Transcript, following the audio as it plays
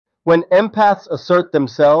When empaths assert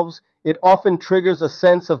themselves, it often triggers a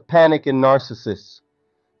sense of panic in narcissists.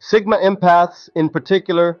 Sigma empaths, in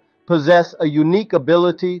particular, possess a unique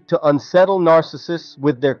ability to unsettle narcissists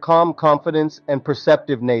with their calm confidence and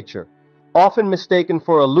perceptive nature. Often mistaken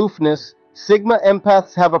for aloofness, Sigma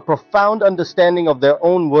empaths have a profound understanding of their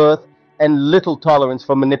own worth and little tolerance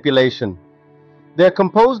for manipulation. Their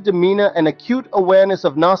composed demeanor and acute awareness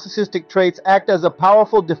of narcissistic traits act as a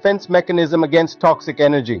powerful defense mechanism against toxic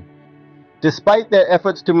energy. Despite their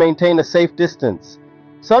efforts to maintain a safe distance,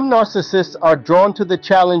 some narcissists are drawn to the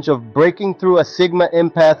challenge of breaking through a Sigma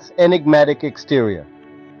empath's enigmatic exterior.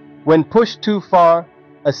 When pushed too far,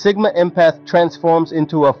 a Sigma empath transforms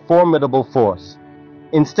into a formidable force.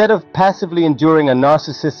 Instead of passively enduring a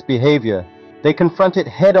narcissist's behavior, they confront it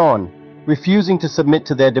head-on, refusing to submit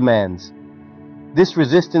to their demands. This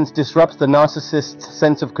resistance disrupts the narcissist's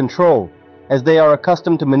sense of control, as they are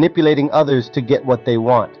accustomed to manipulating others to get what they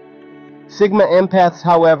want. Sigma empaths,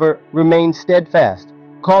 however, remain steadfast,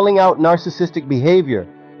 calling out narcissistic behavior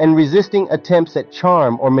and resisting attempts at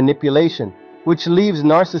charm or manipulation, which leaves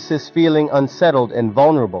narcissists feeling unsettled and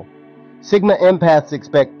vulnerable. Sigma empaths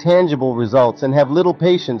expect tangible results and have little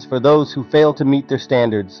patience for those who fail to meet their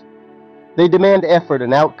standards. They demand effort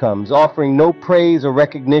and outcomes, offering no praise or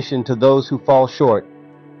recognition to those who fall short.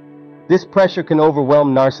 This pressure can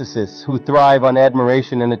overwhelm narcissists who thrive on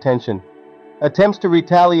admiration and attention. Attempts to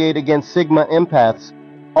retaliate against Sigma empaths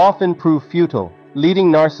often prove futile,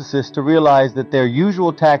 leading narcissists to realize that their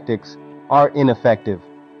usual tactics are ineffective.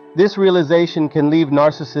 This realization can leave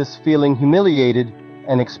narcissists feeling humiliated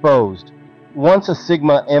and exposed. Once a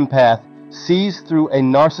Sigma empath sees through a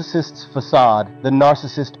narcissist's facade, the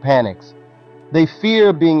narcissist panics. They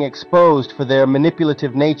fear being exposed for their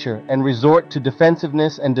manipulative nature and resort to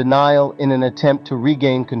defensiveness and denial in an attempt to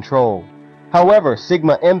regain control. However,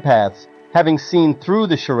 Sigma empaths, having seen through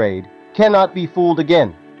the charade, cannot be fooled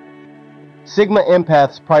again. Sigma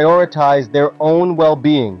empaths prioritize their own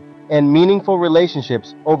well-being and meaningful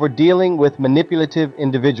relationships over dealing with manipulative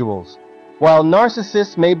individuals. While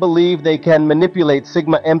narcissists may believe they can manipulate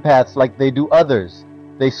Sigma empaths like they do others,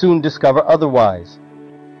 they soon discover otherwise.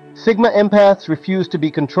 Sigma empaths refuse to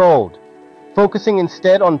be controlled, focusing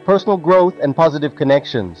instead on personal growth and positive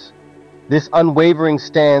connections. This unwavering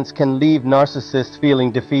stance can leave narcissists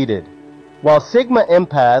feeling defeated. While Sigma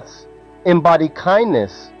empaths embody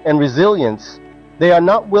kindness and resilience, they are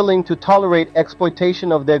not willing to tolerate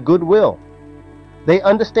exploitation of their goodwill. They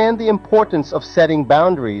understand the importance of setting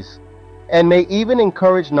boundaries and may even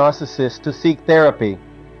encourage narcissists to seek therapy,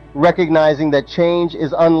 recognizing that change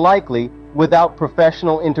is unlikely without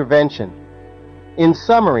professional intervention. In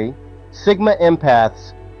summary, Sigma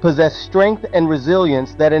empaths possess strength and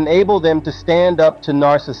resilience that enable them to stand up to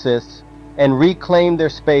narcissists and reclaim their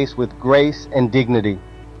space with grace and dignity.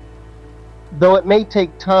 Though it may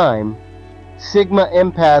take time, Sigma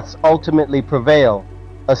empaths ultimately prevail,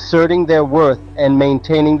 asserting their worth and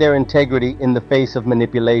maintaining their integrity in the face of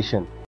manipulation.